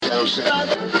you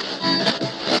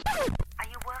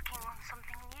working on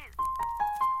something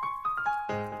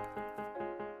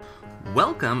new?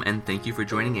 Welcome, and thank you for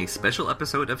joining a special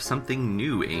episode of Something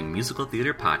New, a musical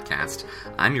theater podcast.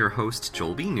 I'm your host,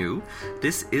 Joel B. New.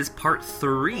 This is part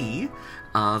 3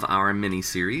 of our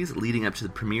mini-series leading up to the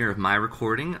premiere of my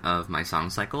recording of my song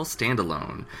cycle,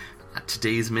 Standalone.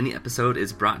 Today's mini-episode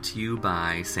is brought to you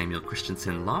by Samuel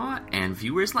Christensen Law and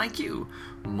viewers like you.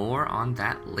 More on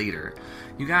that later.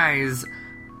 You guys,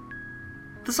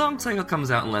 the song cycle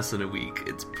comes out in less than a week.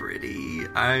 It's pretty...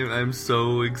 I'm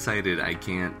so excited. I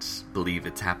can't believe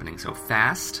it's happening so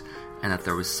fast, and that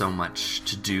there was so much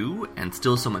to do, and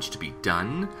still so much to be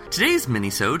done. Today's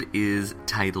mini-sode is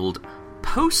titled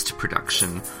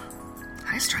Post-Production.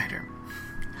 Hi, Strider.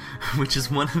 Which is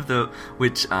one of the...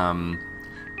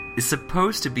 is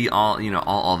supposed to be all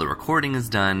the recording is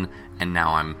done, and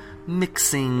now I'm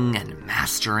mixing and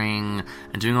mastering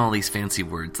and doing all these fancy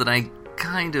words that I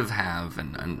kind of have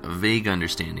a vague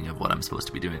understanding of what I'm supposed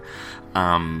to be doing.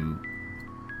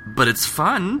 But it's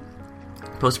fun.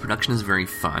 Post-production is very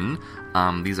fun.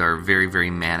 These are very, very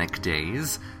manic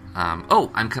days.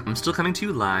 I'm still coming to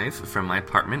you live from my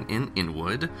apartment in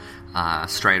Inwood.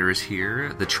 Strider is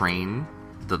here. The train...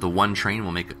 The one train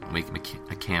will make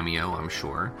a cameo, I'm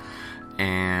sure.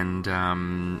 And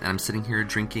I'm sitting here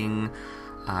drinking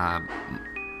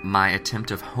my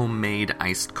attempt of homemade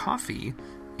iced coffee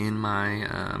in my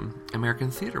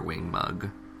American Theater Wing mug,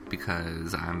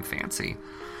 because I'm fancy.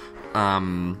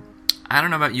 I don't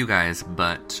know about you guys,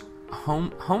 but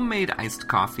homemade iced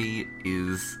coffee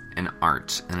is an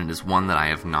art, and it is one that I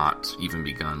have not even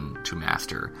begun to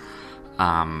master.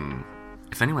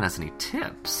 If anyone has any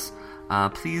tips...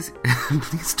 please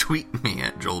tweet me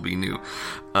at Joel B. New.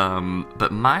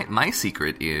 But my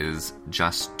secret is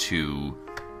just to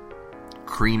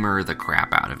creamer the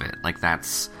crap out of it. Like, that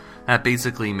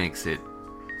basically makes it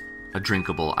a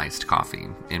drinkable iced coffee,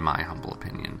 in my humble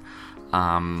opinion.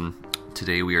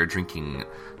 Today we are drinking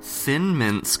Thin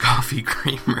Mints Coffee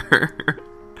Creamer.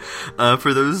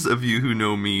 For those of you who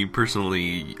know me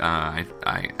personally, I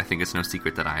think it's no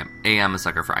secret that I'm a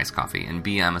sucker for iced coffee, and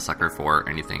B, I'm a sucker for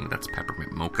anything that's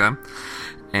peppermint mocha.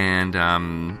 And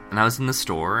I was in the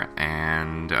store,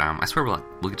 and I swear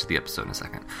we'll get to the episode in a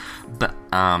second. But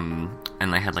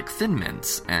and I had like Thin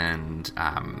Mints and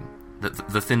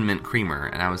the Thin Mint creamer,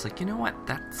 and I was like, you know what?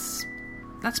 That's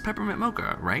peppermint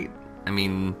mocha, right? I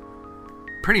mean,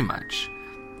 pretty much.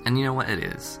 And you know what? It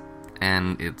is,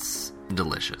 and it's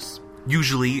delicious.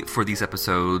 Usually for these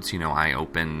episodes, I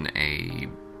open a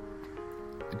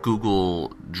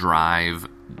Google Drive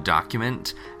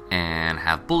document and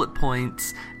have bullet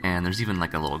points, and there's even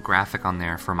like a little graphic on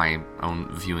there for my own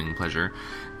viewing pleasure.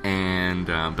 And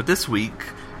but this week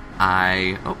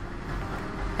hey,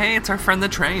 it's our friend the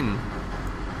train.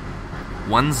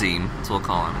 Onesie, that's what we'll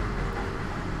call him.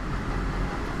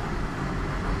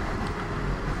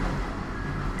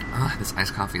 This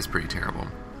iced coffee is pretty terrible.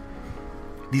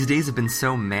 These days have been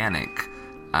so manic,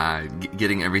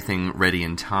 getting everything ready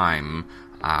in time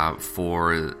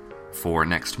for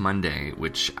next Monday,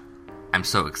 which I'm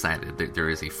so excited. There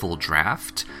is a full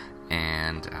draft,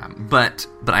 and but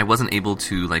I wasn't able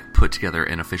to put together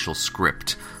an official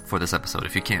script for this episode,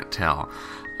 if you can't tell,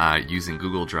 using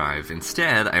Google Drive.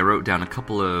 Instead, I wrote down a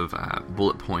couple of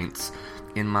bullet points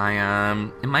in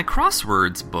my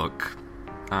crosswords book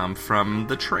from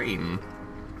the train.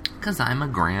 Because I'm a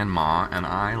grandma, and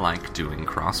I like doing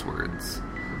crosswords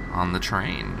on the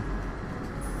train.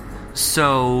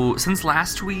 So, since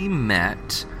last we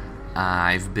met,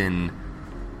 I've been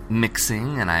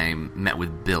mixing, and I met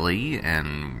with Billy,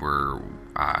 and we're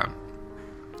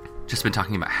just been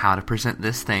talking about how to present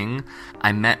this thing.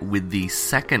 I met with the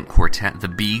second quartet, the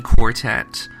B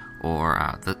quartet,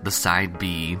 or the side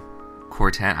B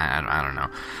quartet, I don't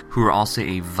know, who are also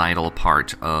a vital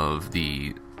part of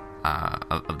the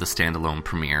standalone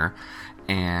premiere,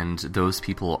 and those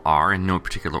people are, in no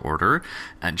particular order,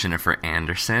 Jennifer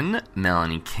Anderson,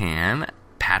 Melanie Kahn,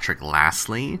 Patrick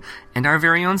Lastly, and our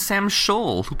very own Sam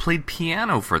Scholl, who played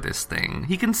piano for this thing.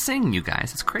 He can sing, you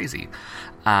guys, it's crazy.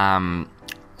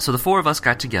 So the four of us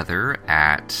got together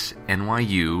at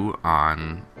NYU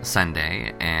on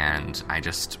Sunday, and I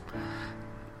just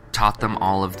taught them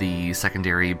all of the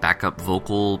secondary backup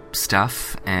vocal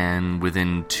stuff, and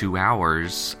within 2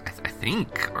 hours, I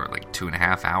think, or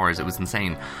 2.5 hours, it was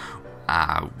insane,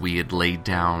 we had laid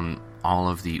down all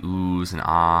of the oohs and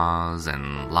ahs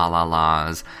and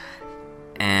la-la-las,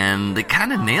 and they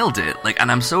kind of nailed it.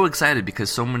 And I'm so excited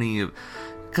because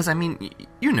because I mean,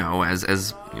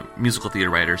 as musical theater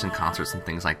writers and concerts and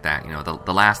things like that,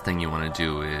 the last thing you want to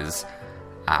do is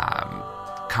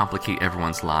complicate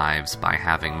everyone's lives by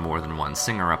having more than one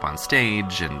singer up on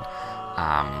stage, and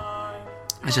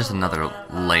it's just another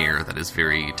layer that is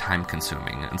very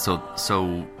time-consuming. And so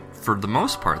for the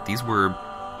most part, these were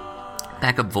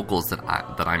backup vocals that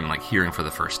I'm like hearing for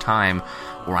the first time,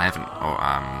 or I haven't,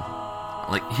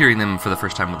 like hearing them for the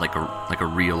first time with like a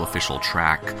real official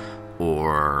track,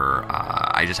 or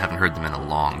I just haven't heard them in a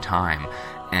long time.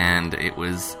 And it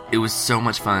was so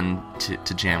much fun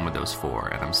to jam with those four,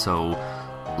 and I'm so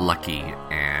lucky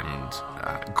and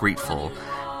grateful,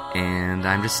 and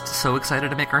I'm just so excited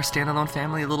to make our standalone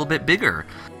family a little bit bigger.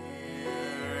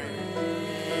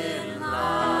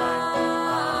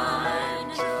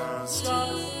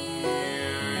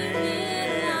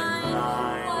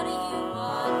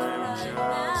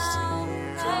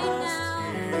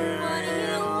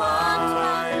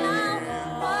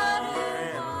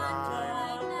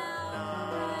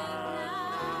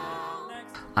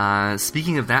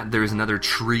 Speaking of that, there is another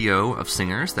trio of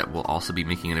singers that will also be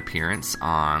making an appearance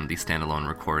on the standalone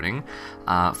recording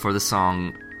for the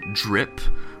song Drip,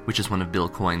 which is one of Bill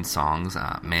Coyne's songs,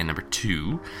 Man Number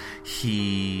 2.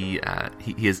 He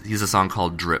has a song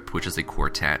called Drip, which is a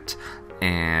quartet,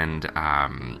 and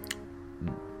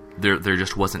there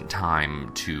just wasn't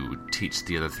time to teach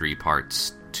the other three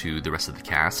parts to the rest of the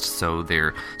cast, so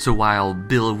while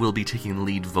Bill will be taking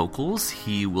lead vocals,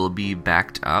 he will be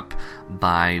backed up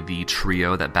by the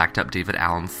trio that backed up David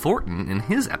Allen Thornton in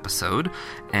his episode,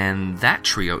 and that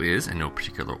trio is, in no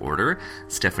particular order,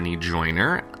 Stephanie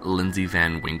Joyner, Lindsay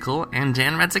Van Winkle, and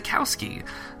Dan Radzikowski.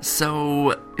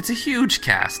 So it's a huge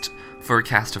cast for a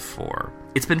cast of 4.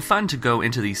 It's been fun to go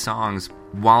into these songs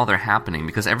while they're happening,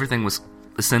 because everything was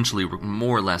essentially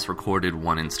more or less recorded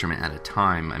one instrument at a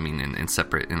time,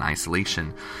 in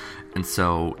isolation. And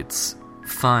so it's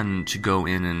fun to go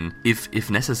in and, if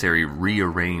necessary,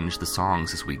 rearrange the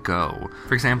songs as we go.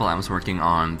 For example, I was working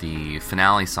on the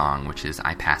finale song, which is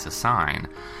I Pass a Sign,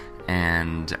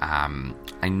 and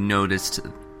I noticed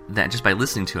that just by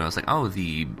listening to it, I was like, oh,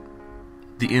 the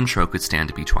intro could stand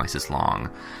to be twice as long.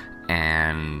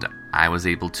 And I was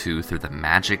able to, through the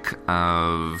magic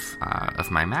of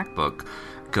my MacBook,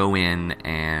 go in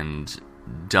and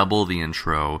double the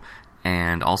intro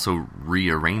and also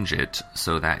rearrange it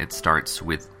so that it starts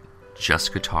with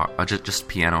just guitar, just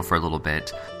piano for a little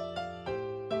bit,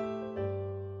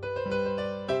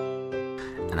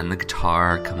 and then the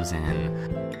guitar comes in.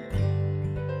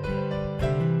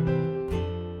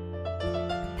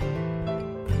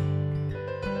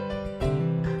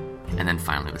 And then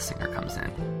finally the singer comes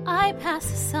in. I pass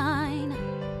a sign.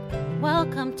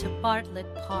 Welcome to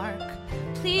Bartlett Park.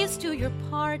 Please do your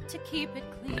part to keep it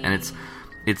clean. And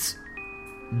it's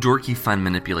dorky fun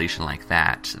manipulation like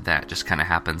that just kind of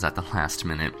happens at the last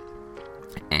minute.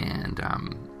 And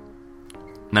I'm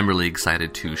really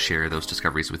excited to share those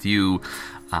discoveries with you.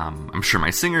 I'm sure my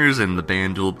singers and the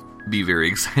band will be very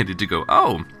excited to go,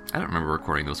 oh, I don't remember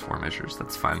recording those 4 measures.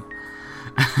 That's fun.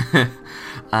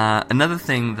 Another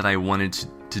thing that I wanted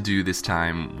to do this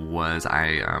time was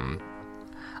I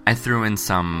threw in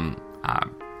some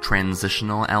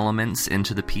transitional elements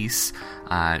into the piece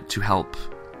to help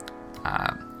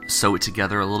sew it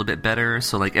together a little bit better.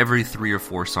 So like every 3 or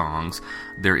 4 songs,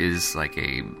 there is like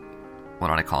what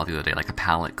did I call it the other day? Like a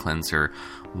palette cleanser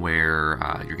where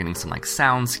you're getting some like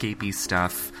soundscapey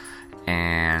stuff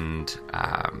and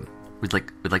with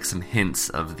some hints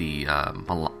of the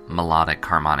melodic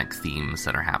harmonic themes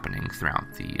that are happening throughout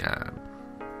the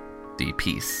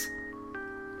piece.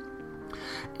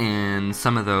 And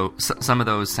some of those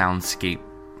soundscape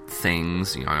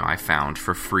things, I found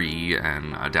for free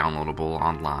and downloadable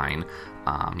online,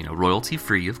 royalty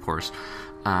free, of course.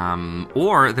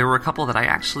 Or there were a couple that I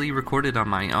actually recorded on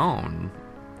my own,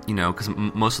 because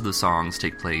most of the songs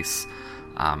take place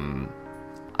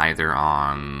either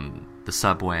on the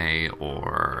subway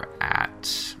or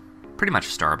at pretty much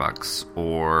Starbucks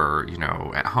or,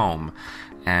 at home.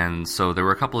 And so there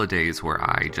were a couple of days where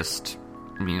I just,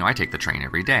 I take the train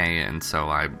every day, and so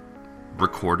I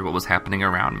recorded what was happening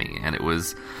around me, and it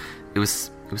was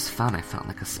fun. I felt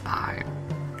like a spy.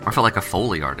 Or I felt like a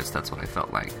Foley artist, that's what I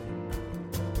felt like.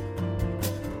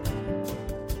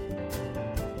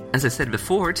 As I said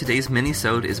before, today's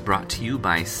minisode is brought to you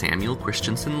by Samuel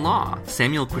Christensen Law.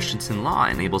 Samuel Christensen Law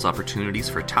enables opportunities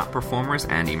for top performers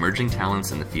and emerging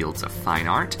talents in the fields of fine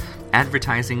art,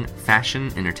 advertising,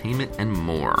 fashion, entertainment, and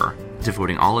more,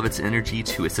 devoting all of its energy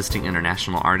to assisting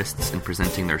international artists in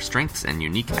presenting their strengths and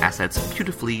unique assets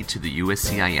beautifully to the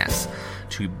USCIS.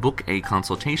 To book a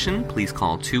consultation, please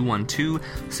call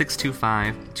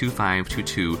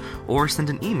 212-625-2522 or send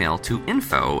an email to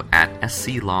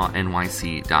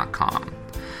info@sclawnyc.com.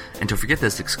 And don't forget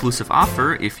this exclusive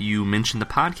offer. If you mention the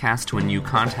podcast when you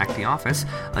contact the office,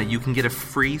 you can get a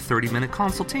free 30-minute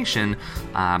consultation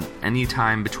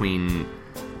anytime between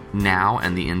now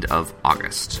and the end of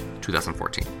August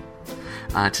 2014.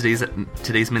 Today's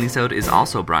minisode is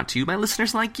also brought to you by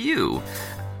listeners like you.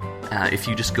 If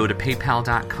you just go to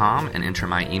paypal.com and enter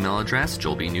my email address,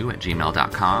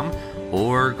 joelbnew@gmail.com,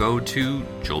 or go to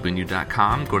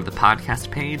joelbnew.com, go to the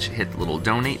podcast page, hit the little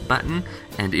donate button,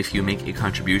 and if you make a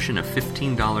contribution of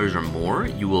 $15 or more,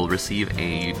 you will receive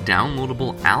a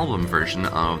downloadable album version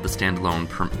of the standalone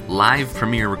live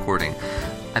premiere recording.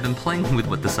 I've been playing with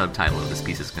what the subtitle of this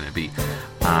piece is going to be,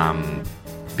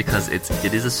 because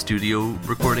it is a studio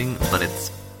recording, but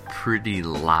it's pretty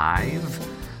live.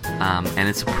 And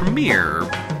it's a premiere.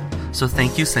 So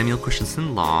thank you, Samuel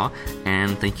Christensen Law,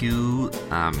 and thank you, did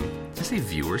I say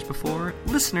viewers before?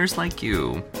 Listeners like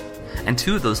you. And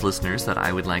two of those listeners that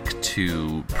I would like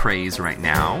to praise right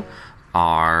now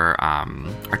are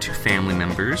two family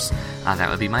members. That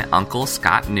would be my uncle,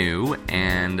 Scott New,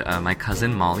 and my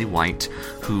cousin, Molly White,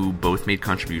 who both made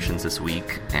contributions this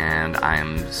week, and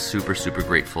I'm super, super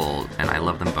grateful, and I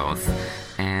love them both.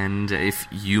 And if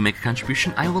you make a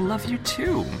contribution, I will love you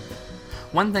too.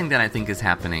 One thing that I think is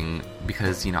happening,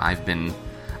 because, you know, I've been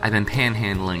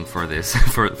panhandling for this,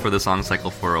 for the song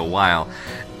cycle for a while,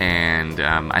 and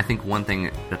I think one thing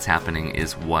that's happening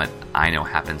is what I know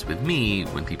happens with me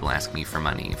when people ask me for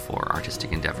money for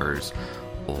artistic endeavors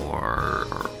or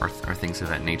things of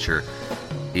that nature,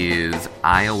 is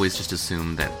I always just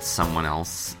assume that someone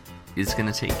else is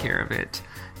going to take care of it.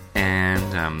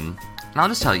 And I'll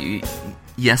just tell you,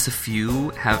 yes, a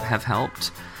few have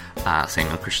helped,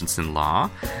 Samuel Christensen Law,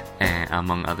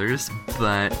 among others,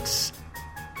 but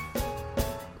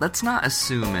let's not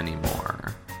assume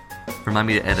anymore. Remind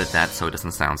me to edit that so it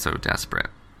doesn't sound so desperate.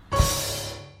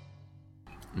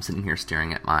 I'm sitting here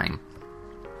staring at my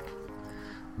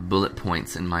bullet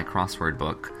points in my crossword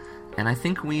book, and I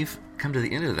think we've come to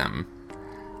the end of them.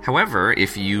 However,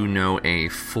 if you know a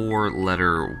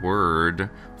 4-letter word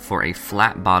for a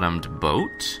flat-bottomed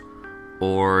boat,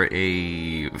 or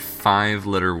a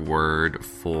 5-letter word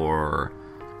for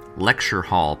lecture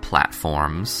hall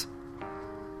platforms,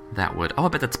 that would... Oh, I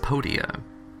bet that's podia.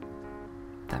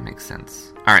 That makes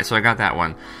sense. Alright, so I got that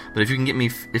one. But if you can get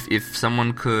me... If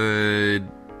someone could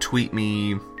tweet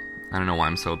me... I don't know why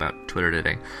I'm so about Twitter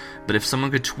today. But if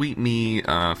someone could tweet me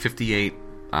 58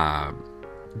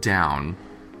 down...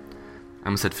 I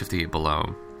almost said 58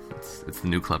 below. It's the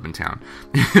new club in town.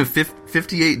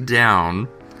 58 down.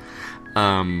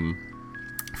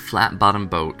 Flat bottom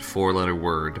boat, 4-letter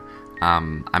word.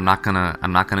 I'm not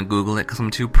gonna Google it because I'm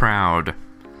too proud.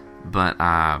 But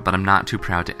I'm not too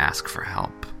proud to ask for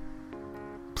help.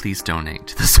 Please donate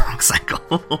to the song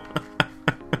cycle.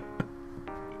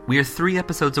 We are 3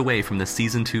 episodes away from the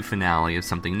season 2 finale of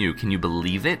Something New. Can you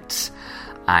believe it?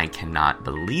 I cannot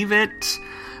believe it.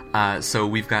 So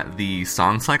we've got the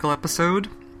song cycle episode,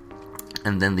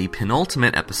 and then the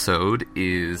penultimate episode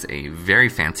is a very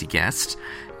fancy guest,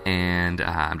 and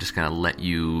I'm just going to let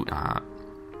you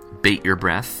bait your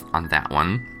breath on that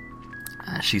one.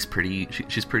 She's pretty,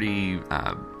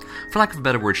 for lack of a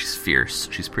better word, she's fierce.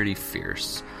 She's pretty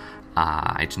fierce.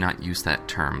 I do not use that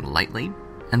term lightly.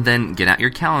 And then get out your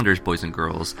calendars, boys and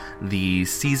girls. The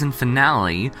season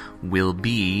finale will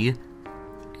be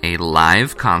a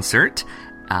live concert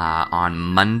on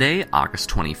Monday, August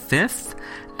 25th,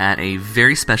 at a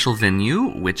very special venue,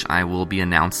 which I will be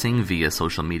announcing via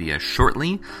social media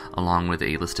shortly, along with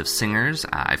a list of singers.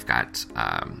 I've got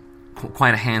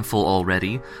quite a handful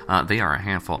already. They are a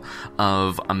handful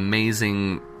of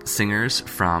amazing singers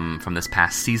from this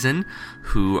past season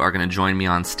who are going to join me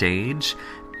on stage.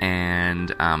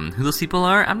 And who those people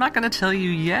are, I'm not going to tell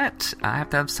you yet. I have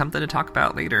to have something to talk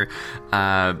about later.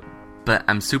 But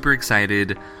I'm super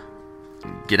excited.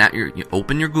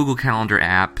 Open your Google Calendar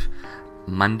app.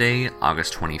 Monday,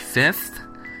 August 25th.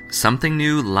 Something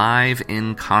New live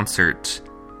in concert.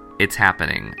 It's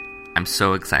happening. I'm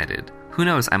so excited. Who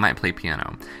knows, I might play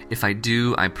piano. If I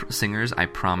do, singers, I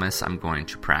promise I'm going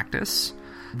to practice.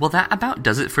 Well, that about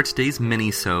does it for today's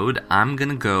mini-sode. I'm going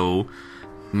to go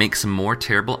make some more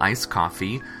terrible iced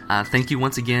coffee. Thank you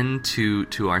once again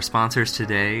to our sponsors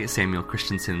today, Samuel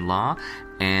Christensen Law,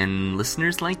 and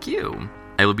listeners like you.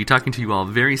 I will be talking to you all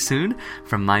very soon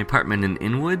from my apartment in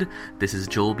Inwood. This is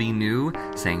Joel B. New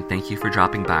saying thank you for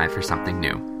dropping by for Something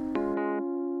New.